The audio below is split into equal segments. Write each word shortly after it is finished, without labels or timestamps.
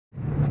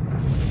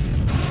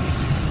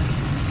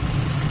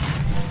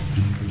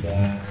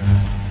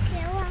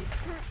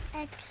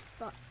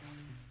spots.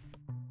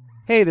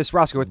 Hey, this is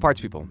Roscoe with Parts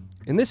People.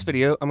 In this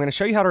video, I'm going to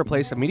show you how to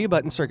replace a media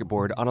button circuit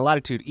board on a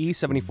Latitude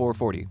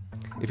E7440.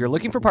 If you're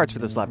looking for parts for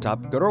this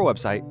laptop, go to our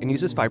website and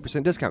use this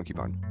 5% discount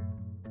coupon.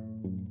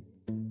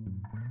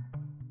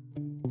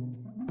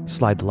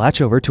 Slide the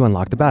latch over to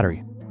unlock the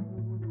battery.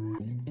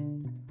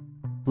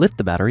 Lift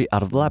the battery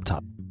out of the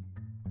laptop.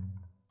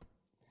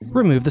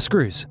 Remove the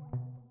screws.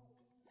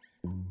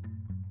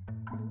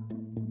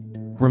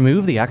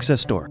 Remove the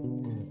access door.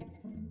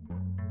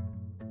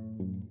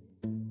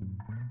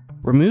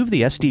 Remove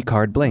the SD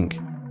card blank.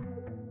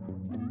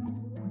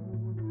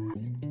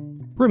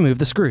 Remove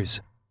the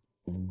screws.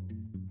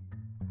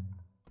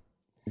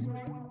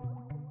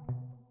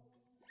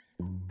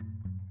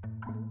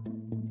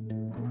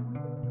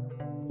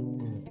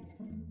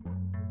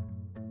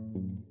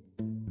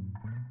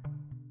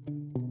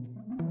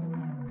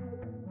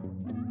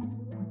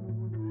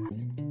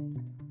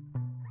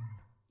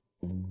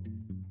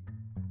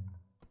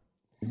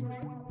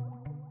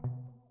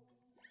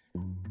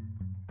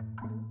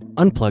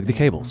 Unplug the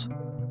cables.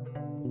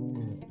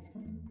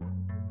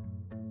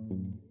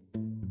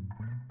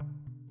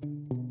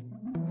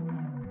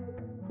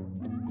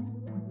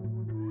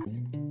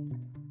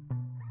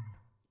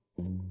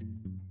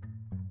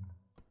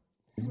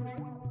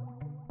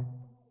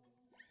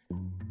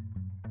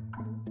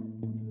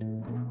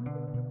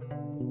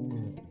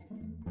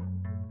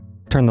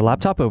 Turn the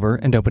laptop over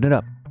and open it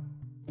up.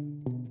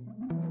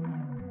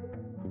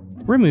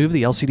 Remove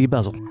the LCD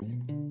bezel.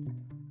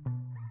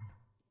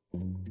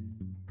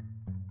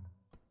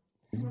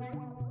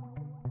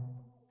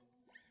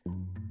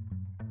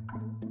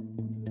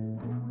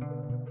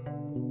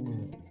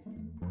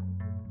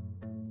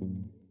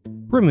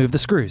 Remove the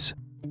screws.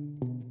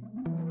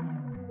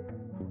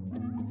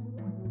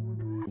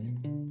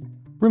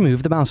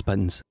 Remove the mouse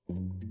buttons.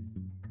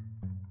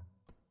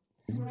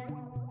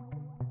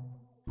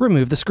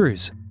 Remove the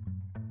screws.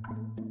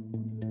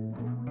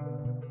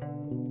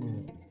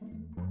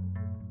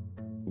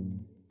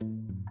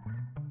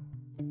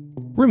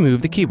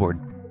 Remove the keyboard.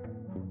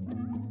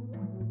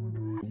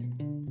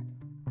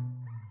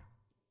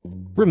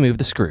 Remove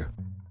the screw.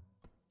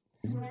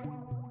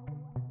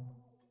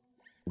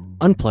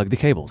 Unplug the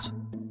cables.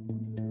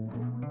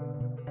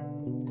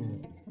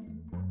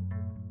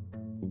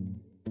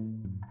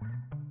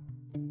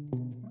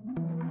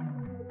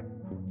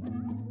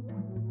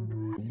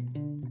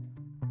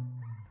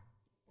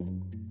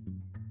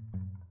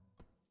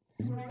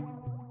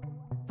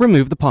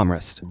 Remove the palm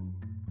rest.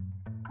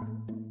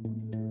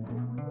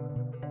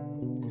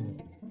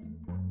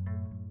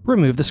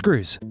 Remove the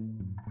screws.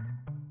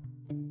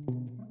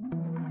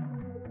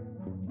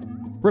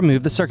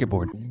 Remove the circuit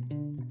board.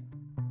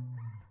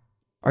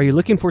 Are you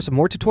looking for some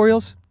more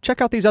tutorials? Check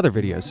out these other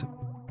videos.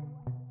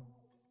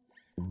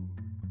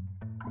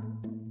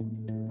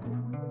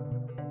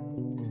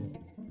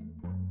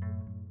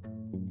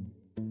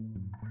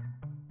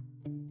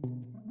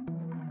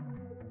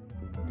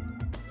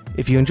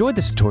 If you enjoyed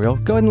this tutorial,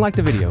 go ahead and like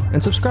the video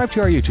and subscribe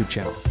to our YouTube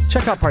channel.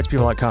 Check out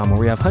partspeople.com where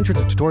we have hundreds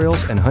of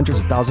tutorials and hundreds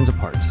of thousands of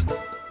parts.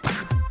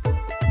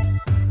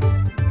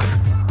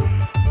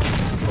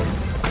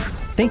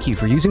 Thank you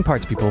for using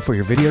Parts People for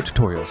your video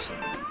tutorials.